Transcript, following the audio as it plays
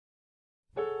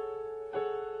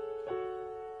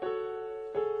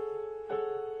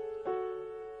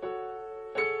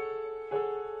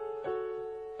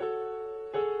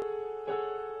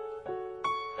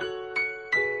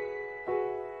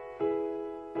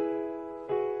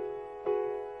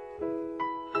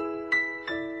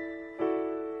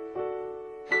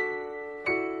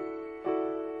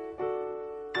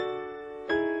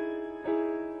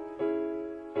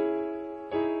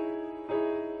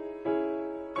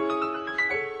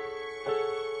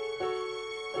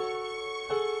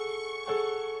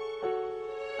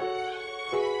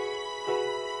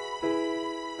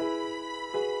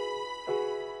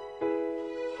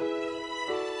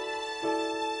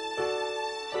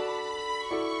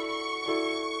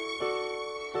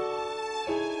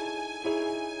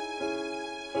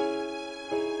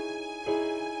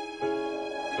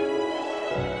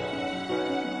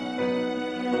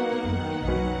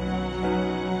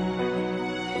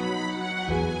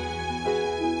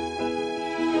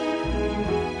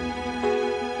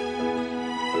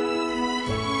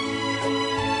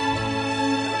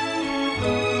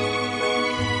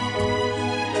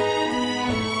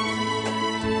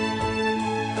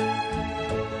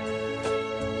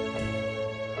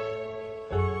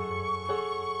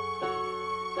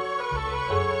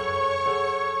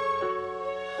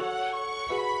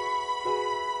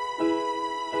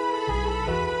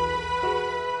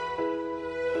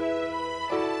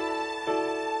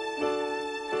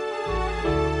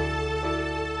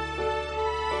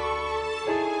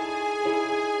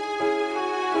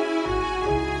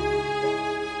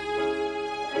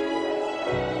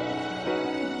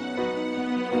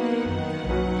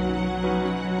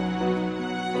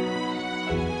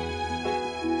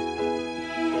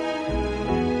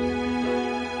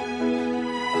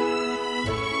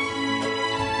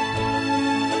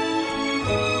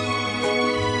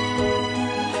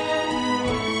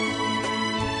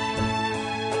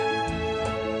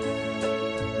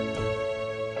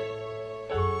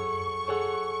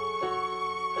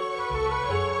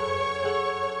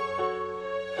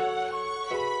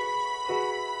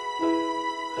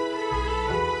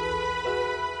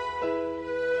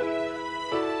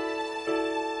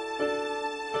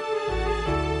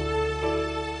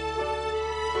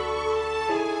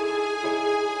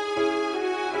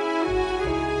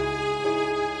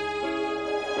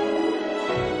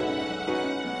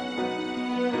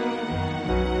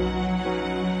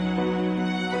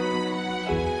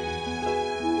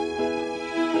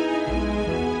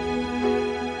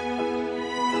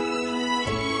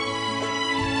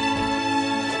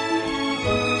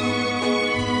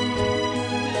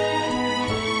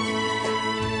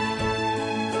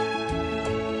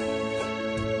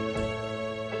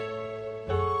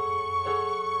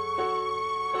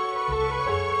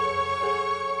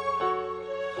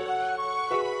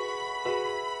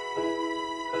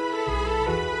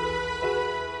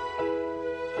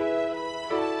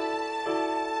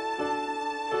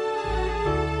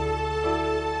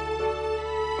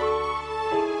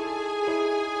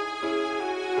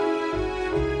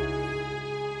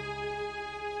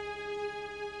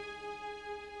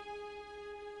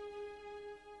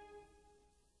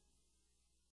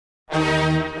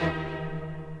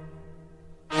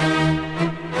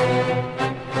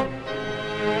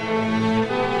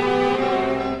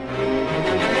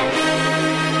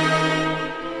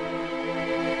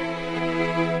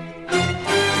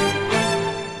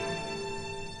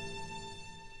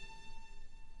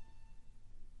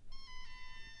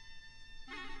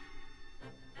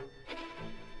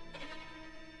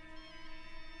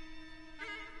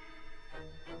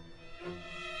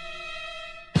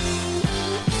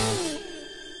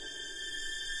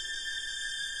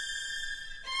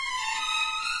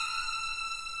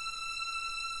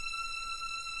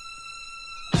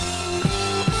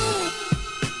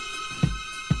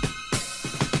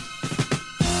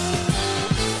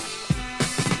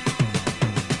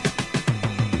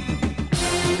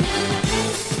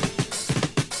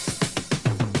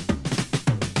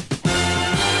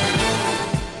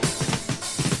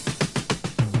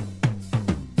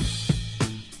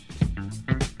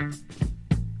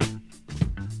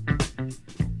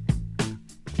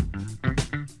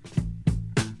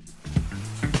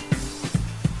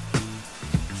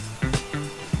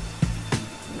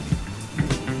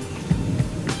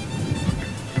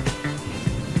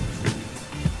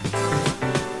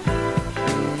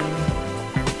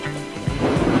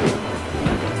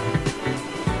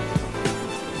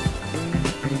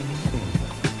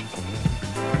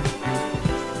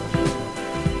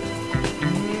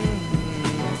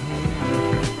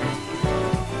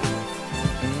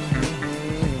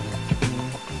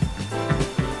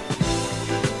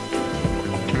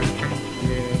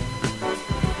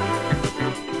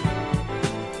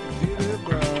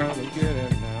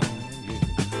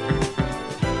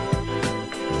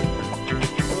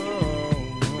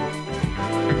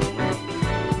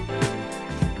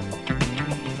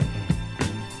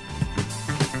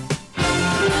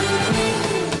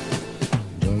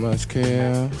much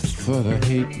care for the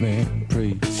hate men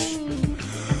preach.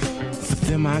 For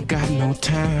them I got no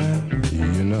time,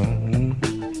 you know.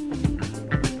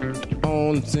 The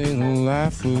only thing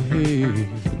life will hear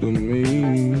to me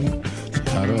is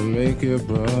how to make it,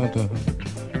 brother,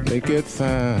 make it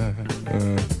fine.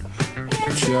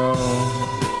 Put your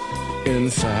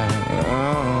inside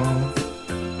out.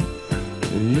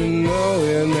 You know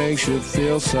it makes you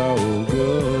feel so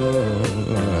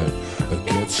good.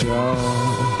 Get your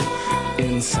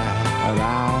inside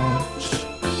out.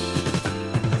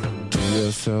 Do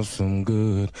yourself some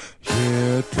good.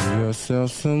 Yeah, do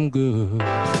yourself some good.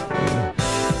 Yeah.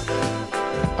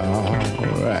 All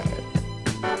right.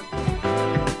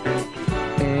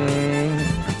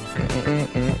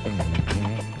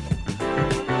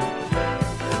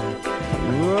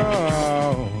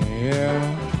 Whoa, yeah.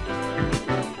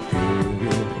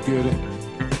 Get it.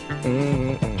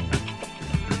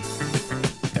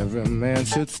 Every man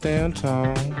should stand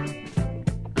tall.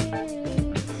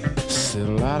 Said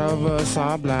a lot of us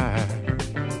are blind.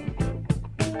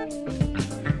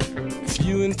 If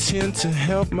you intend to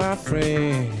help my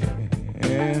friend,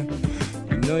 you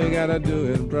know you gotta do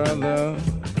it, brother,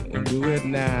 and do it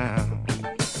now.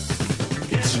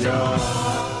 It's your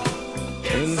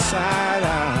inside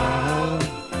out.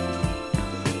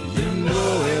 You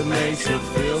know it makes you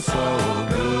feel so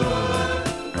good.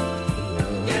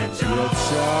 Get your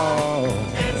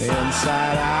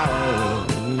inside out.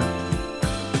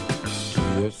 Do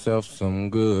yourself some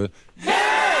good.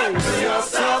 Hey! Do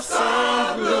yourself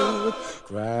some good.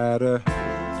 Write a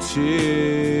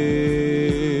cheer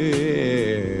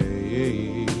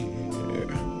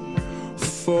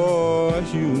for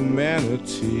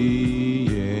humanity,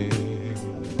 yeah.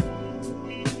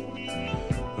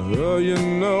 Oh, you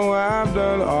know I've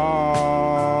done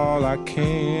all I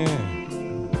can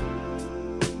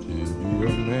to be a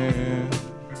man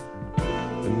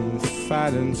and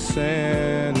fight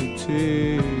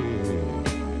insanity.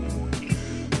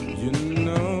 You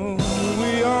know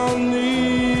we all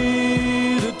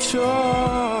need a choice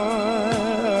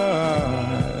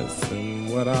in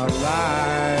what our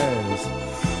lives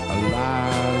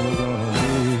are gonna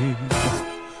be.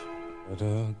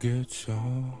 Better get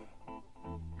your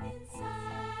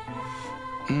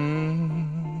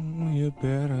you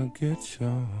better get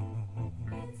your.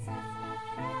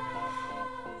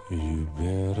 You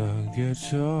better get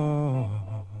your.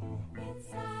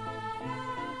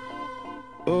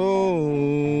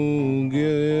 Oh,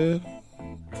 get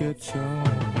your.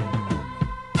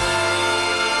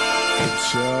 Get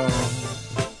your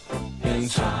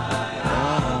inside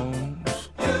out.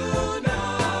 You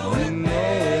know it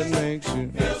makes you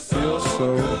feel so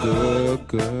good.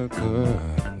 Get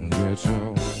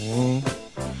your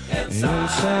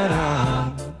inside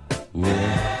out.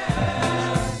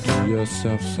 Yeah. Do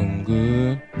yourself some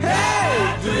good.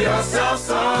 Hey, do yourself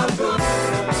some good.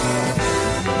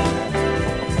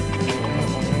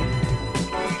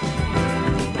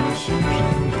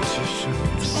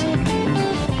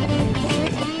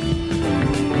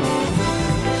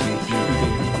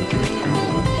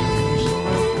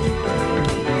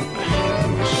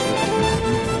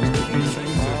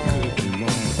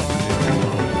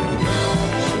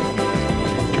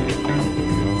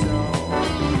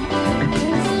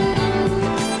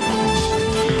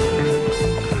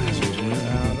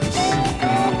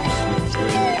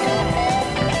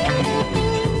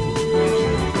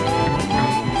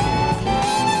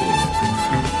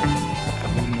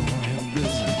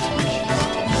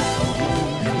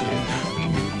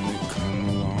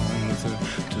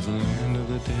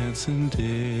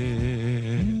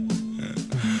 Dead.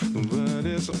 But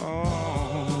it's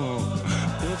alright,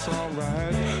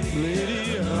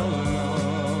 Lady Eleanor.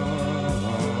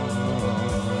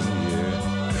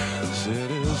 Yeah, said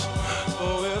it's,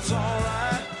 oh, it's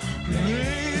alright,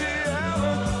 Lady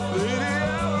Eleanor.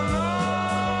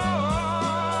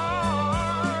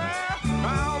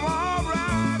 I'm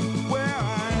alright where I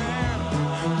am,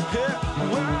 yeah,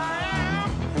 where I am.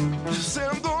 She said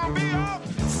I'm gonna be alright.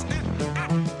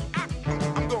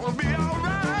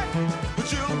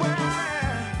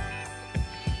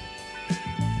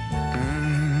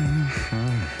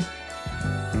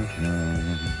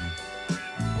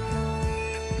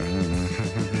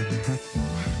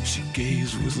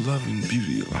 With loving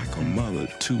beauty like a mother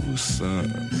to a son,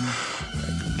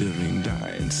 like a living,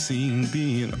 dying scene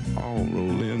being all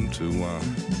rolled into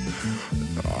one.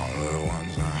 All at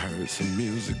once I heard some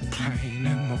music playing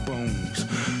in my bones.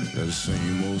 That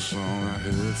same old song I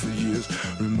heard for years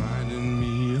reminding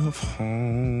me of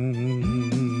home.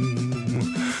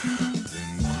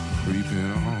 Then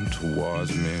creeping on toward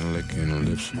towards me, licking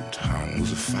lips and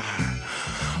tongues of fire.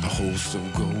 A host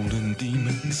of golden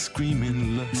demons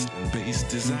screaming lust and base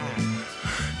desire.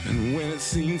 And when it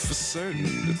seemed for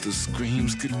certain that the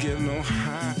screams could get no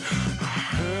higher, I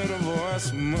heard a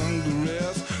voice among the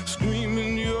rest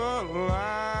screaming, "You're a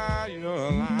lie, you're a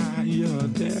lie, you're a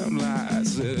damn lie." I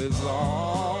said, "It's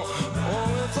all,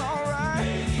 oh, it's all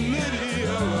right, Lady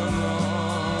Eleanor,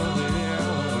 Lady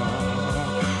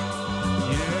Eleanor."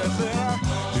 Yes,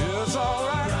 it's all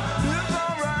right,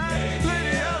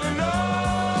 Lady Eleanor.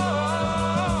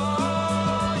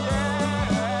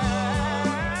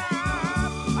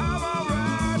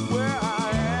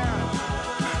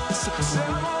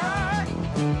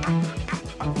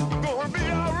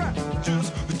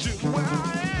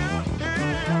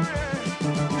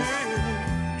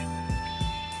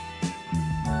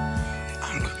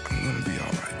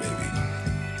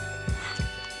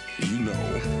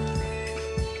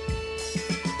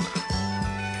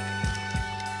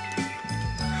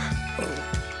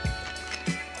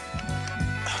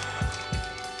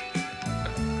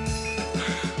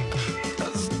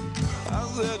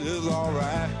 It's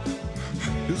alright.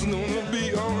 It's gonna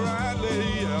be alright,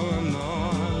 lady